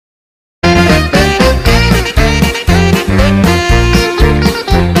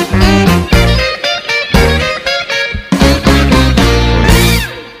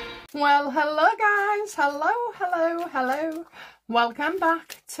Welcome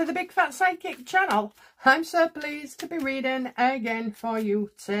back to the Big Fat Psychic channel. I'm so pleased to be reading again for you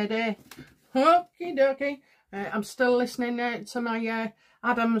today. Okie dokie. I'm still listening to my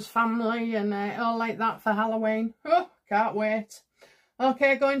Addams Family and all like that for Halloween. Oh, can't wait.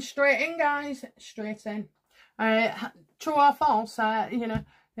 Okay, going straight in, guys. Straight in. True or false,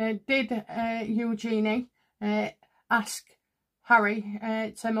 did Eugenie ask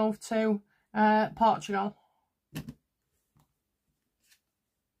Harry to move to Portugal?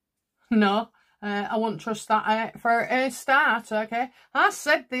 No, I wouldn't trust that for a start, okay? I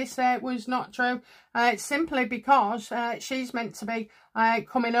said this was not true simply because she's meant to be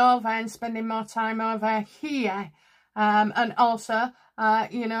coming over and spending more time over here. And also,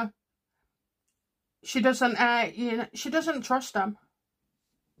 she doesn't, she doesn't trust him.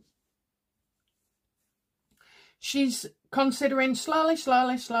 She's considering slowly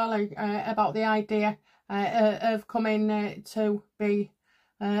about the idea of coming to be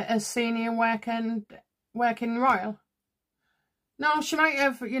a senior working royal. No, she might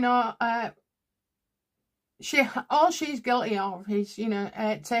have, all she's guilty of is,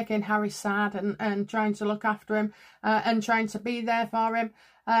 taking Harry's side and trying to look after him and trying to be there for him.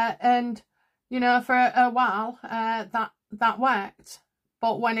 And, for a while, that worked.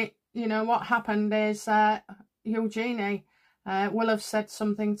 But when it, what happened is Eugenie will have said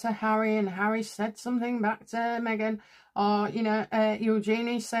something to Harry and Harry said something back to Meghan. Or,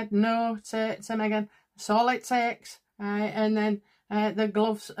 Eugenie said no to Meghan. That's all it takes. And then the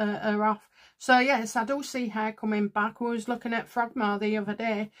gloves are off. So, yes, I do see her coming back. I was looking at Frogmore the other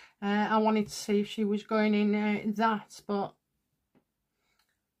day. I wanted to see if she was going in that. But,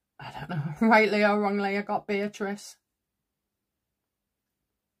 I don't know. Rightly or wrongly, I got Beatrice.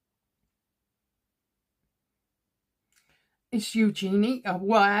 Is Eugenie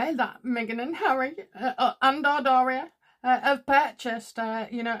aware that Meghan and Harry and Doria have purchased,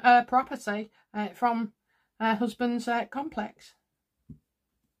 a property from her husband's complex?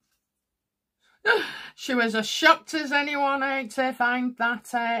 She was as shocked as anyone to find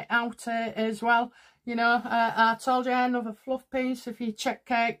that out as well. I told you another fluff piece. If you check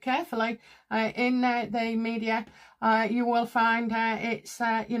carefully in the media, you will find it's,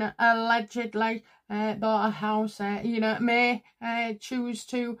 allegedly bought a house, may choose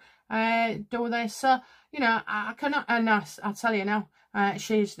to do this. So, I cannot, and I tell you now,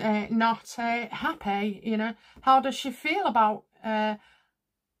 she's not happy, How does she feel about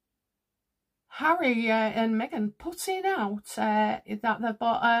Harry and Meghan putting out that they've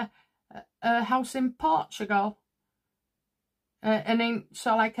bought a house in Portugal? And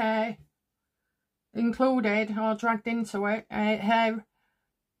so like included or dragged into it her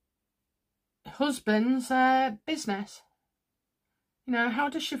husband's business. How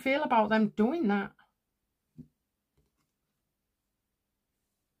does she feel about them doing that?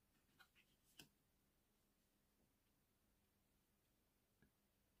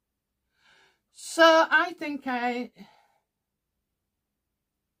 So I think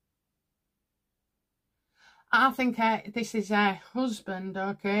this is her husband,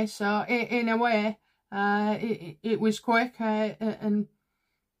 okay? So in a way, it was quick and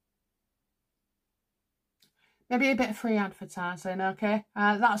maybe a bit of free advertising, okay?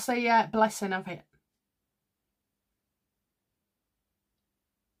 That's the blessing of it.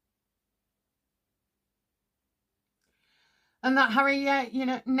 And that Harry,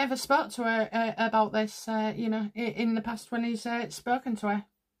 never spoke to her about this, in the past when he's spoken to her.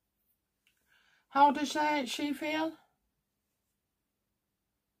 How does she feel?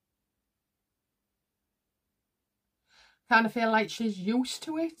 Kind of feel like she's used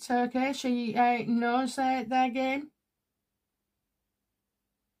to it, okay? She knows their game.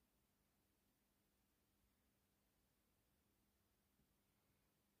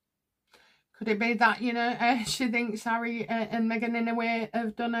 Could it be that, she thinks Harry and Meghan in a way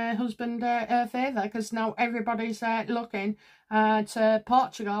have done her husband a favour? Because now everybody's looking to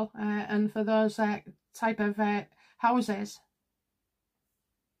Portugal and for those type of houses.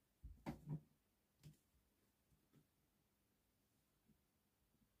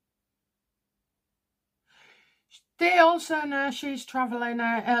 They also know she's travelling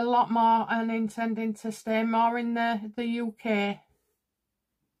a lot more and intending to stay more in the UK.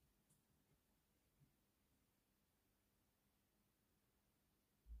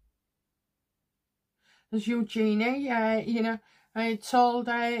 As Eugenie, I told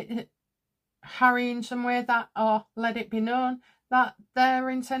Harry in some way that, or let it be known, that they're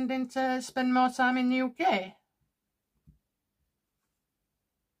intending to spend more time in the UK.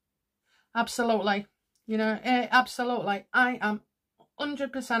 Absolutely. Absolutely. I am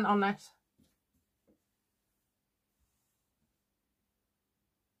 100% on this.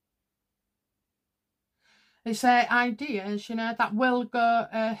 It's ideas, you know, that will go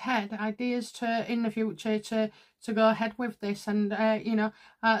ahead, ideas in the future to go ahead with this and, you know,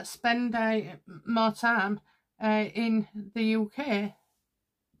 spend more time in the UK.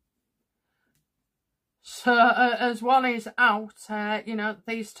 So as one is out, you know,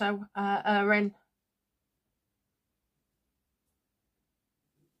 these two are in.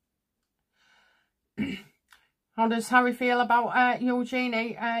 How does Harry feel about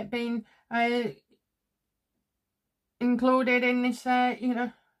Eugenie being included in this, you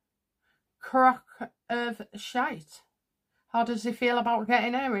know, crock of shite? How does he feel about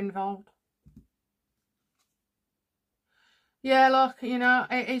getting her involved? Yeah, look, you know,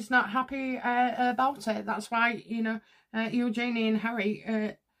 he's not happy about it. That's why, you know, Eugenie and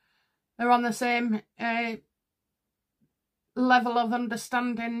Harry are on the same level of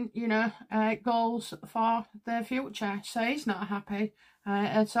understanding, you know, goals for their future. So he's not happy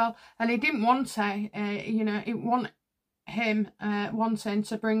at all. And he didn't want to, you know, it want him wanting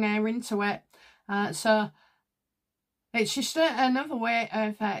to bring her into it. So it's just another way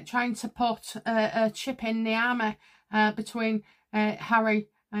of trying to put a chip in the armour between Harry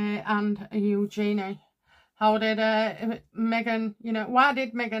and Eugenie. How did Meghan, you know, why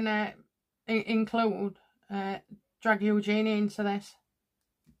did Meghan include, drag Eugenie into this?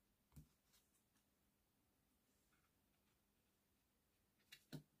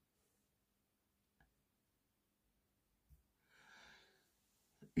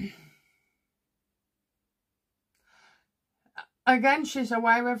 Again, she's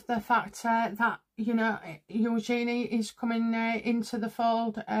aware of the fact that, you know, Eugenie is coming into the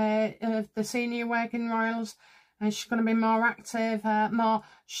fold of the senior working royals, and she's going to be more active, more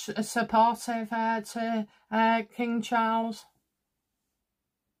supportive to King Charles.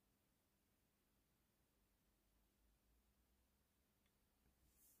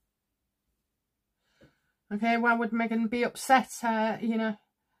 Okay, why would Meghan be upset, you know,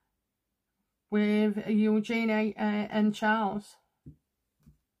 with Eugenie and Charles?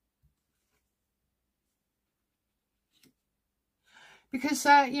 Because,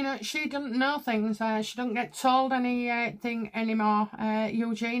 you know, she doesn't know things. She doesn't get told anything anymore.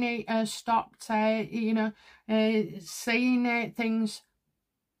 Eugenie has stopped, you know, seeing things.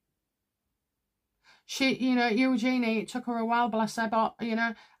 You know, Eugenie, it took her a while, bless her, but, you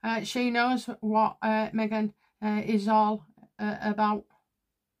know, she knows what Meghan is all about.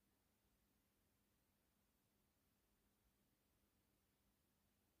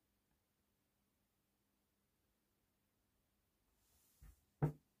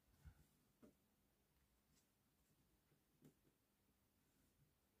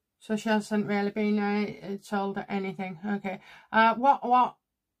 So she hasn't really been told anything. Okay. What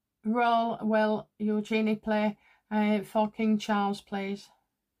role will Eugenie play for King Charles, please?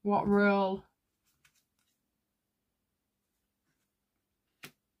 What role?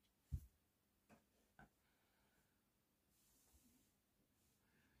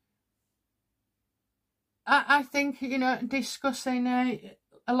 I think, you know, discussing a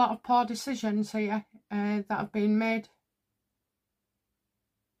lot of poor decisions here that have been made.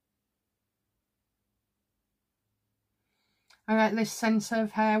 I get this sense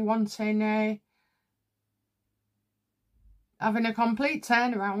of her wanting having a complete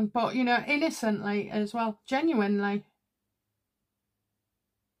turnaround, but, you know, innocently as well, genuinely.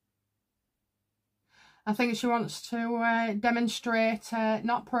 I think she wants to demonstrate,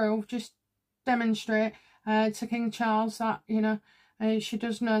 not prove, just demonstrate to King Charles that, you know, she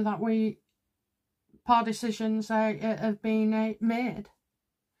does know that poor decisions have been made.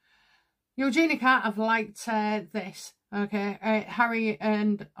 Eugenie can't have liked this, okay? Harry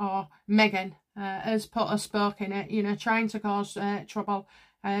or Meghan has put a spoke in it, you know, trying to cause trouble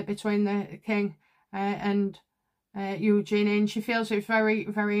between the king and Eugenie, and she feels it's very,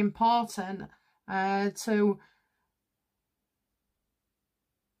 very important to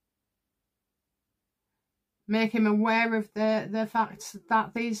make him aware of the fact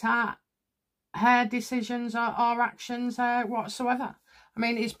that these are her decisions or actions whatsoever. I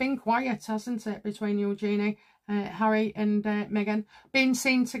mean, it's been quiet, hasn't it, between Eugenie, Harry and Meghan? Being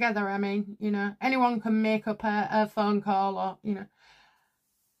seen together, I mean, you know, anyone can make up a phone call or, you know.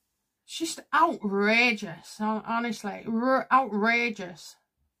 It's just outrageous, honestly, outrageous.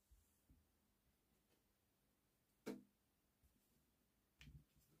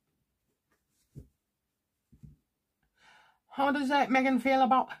 How does Meghan feel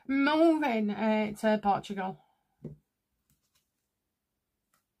about moving to Portugal?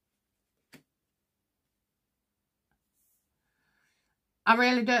 I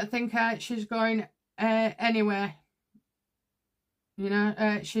really don't think she's going anywhere. You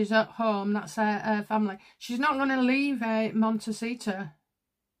know, she's at home. That's her family. She's not going to leave Montecito.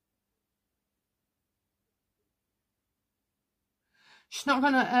 She's not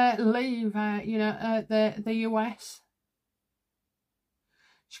going to leave, you know, the US.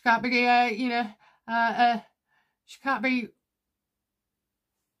 She can't be, you know, she can't be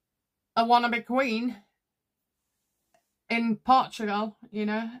a wannabe queen in Portugal, you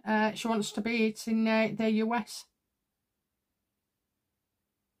know. She wants to be it in the US.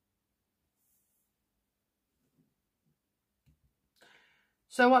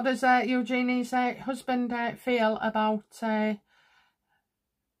 So what does Eugenie's husband feel about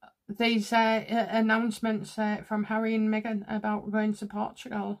these announcements from Harry and Meghan about going to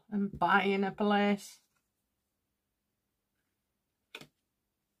Portugal and buying a place?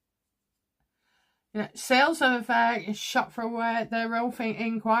 You know, sales have shot through the roof in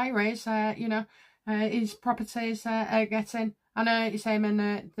inquiries. You know, his properties are getting. I know it's him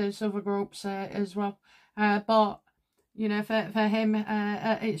and there's other groups as well. But you know, for him,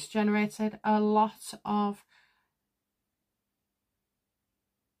 it's generated a lot of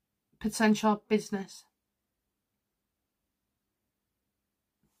potential business.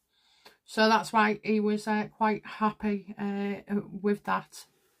 So that's why he was quite happy with that.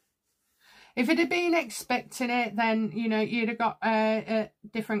 If it had been expecting it, then, you know, you'd have got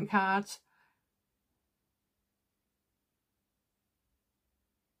different cards.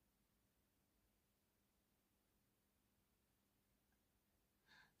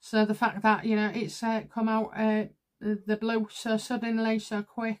 So the fact that, you know, it's come out the blue so suddenly, so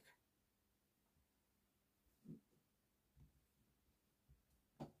quick.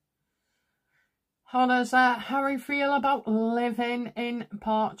 How does Harry feel about living in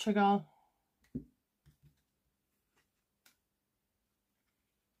Portugal?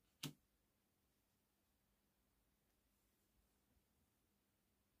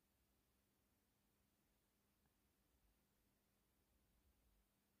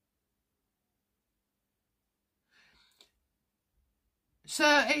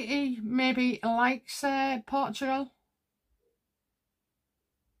 So he maybe likes Portugal.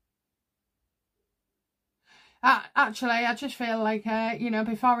 Actually, I just feel like, you know,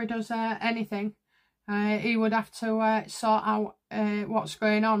 before he does anything, he would have to sort out what's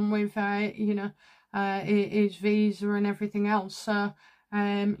going on with, you know, his visa and everything else. So,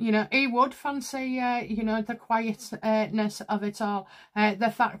 you know, he would fancy, you know, the quietness of it all.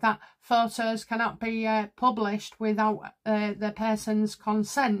 The fact that photos cannot be published without the person's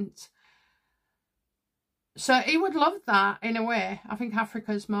consent. So he would love that in a way. I think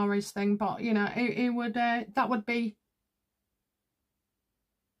Africa's more his thing, but you know, he would. That would be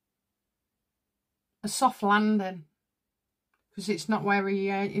a soft landing because it's not where he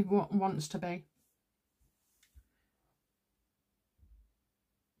wants to be.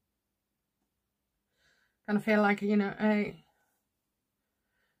 Kind of feel like, you know,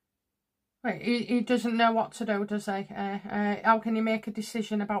 he doesn't know what to do, does he? How can you make a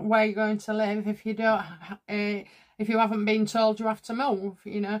decision about where you're going to live if you don't, if you haven't been told you have to move?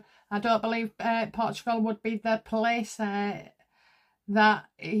 You know, I don't believe Portugal would be the place that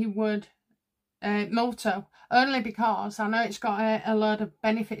he would move to, only because I know it's got a load of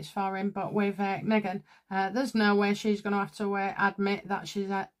benefits for him, but with Meghan, there's no way she's going to have to admit that she's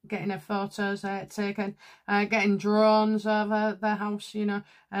getting her photos taken, getting drones over the house, you know,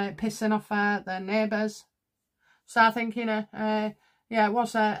 pissing off their neighbours. So I think, you know, yeah, it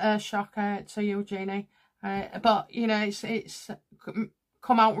was a shock to Eugenie, but, you know, it's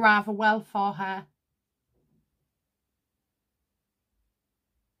come out rather well for her.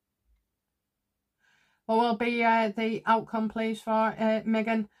 What will be the outcome, please, for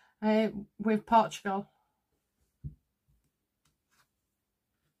Meghan with Portugal?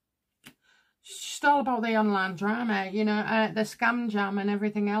 It's just all about the online drama, you know, the scam jam and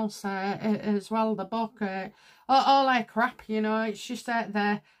everything else as well, the book, all that crap, you know, it's just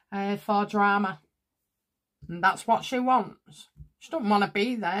there for drama. And that's what she wants. She don't want to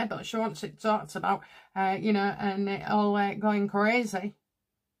be there, but she wants it talked about, you know, and it all going crazy.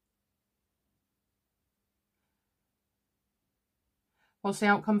 What's the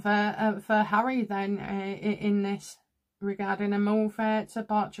outcome for Harry then in this regarding a move to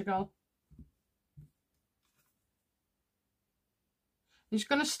Portugal? He's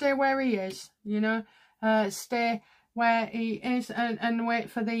going to stay where he is, you know, stay where he is and wait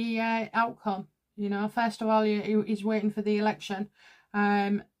for the outcome. You know, first of all, he's waiting for the election,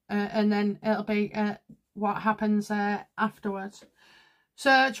 and then it'll be what happens afterwards.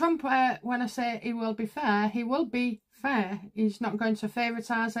 So Trump, when I say he will be fair fair. He's not going to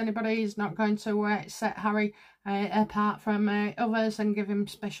favoritise anybody. He's not going to set Harry apart from others and give him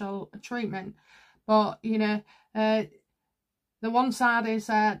special treatment. But, you know, the one side is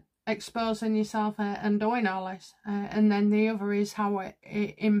exposing yourself and doing all this. And then the other is how it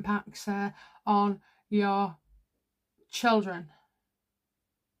impacts on your children.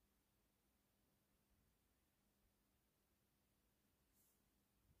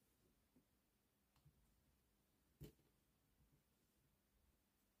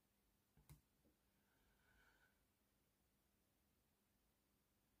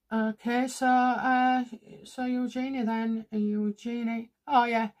 Okay, so Eugenie then, Eugenie. Oh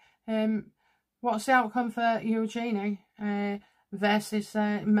yeah, what's the outcome for Eugenie versus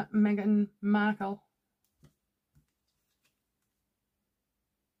Meghan Markle?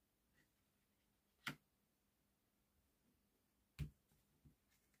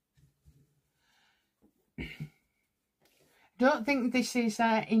 Don't think this is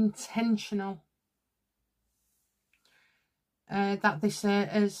intentional. That this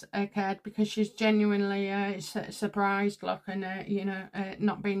has occurred, because she's genuinely surprised, look, and you know,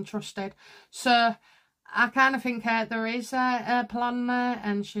 not being trusted. So I kind of think there is a plan there,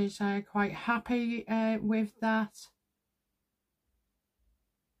 and she's quite happy with that.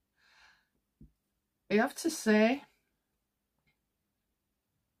 I have to say,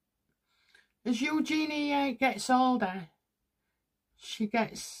 as Eugenie gets older, she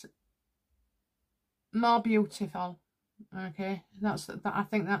gets more beautiful. Okay, that's that. I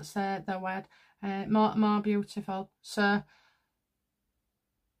think that's the word. More beautiful. So,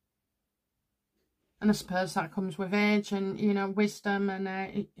 and I suppose that comes with age and, you know, wisdom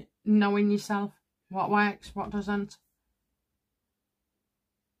and knowing yourself, what works, what doesn't.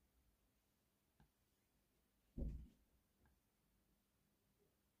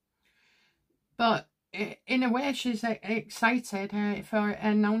 But in a way, she's excited for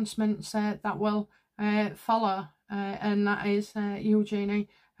announcements that will follow. And that is Eugenie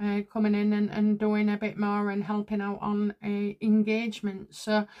coming in and doing a bit more and helping out on engagement.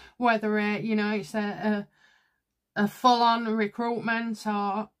 So whether you know, it's a full-on recruitment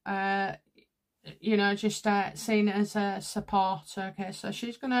or you know, just seen as a support. Okay, so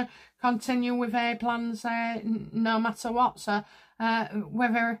she's going to continue with her plans no matter what. So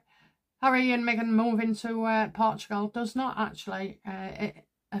whether Harry and Meghan moving to Portugal does not actually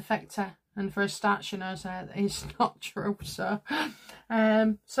affect her. And for a start, she knows that it's not true. So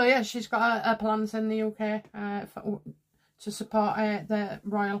yeah, she's got her plans in the UK to support the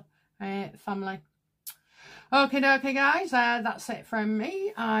royal family. Okay, guys, that's it from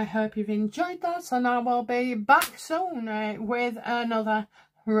me. I hope you've enjoyed that, and I will be back soon with another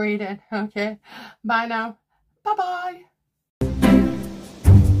reading. Okay, bye now. Bye-bye.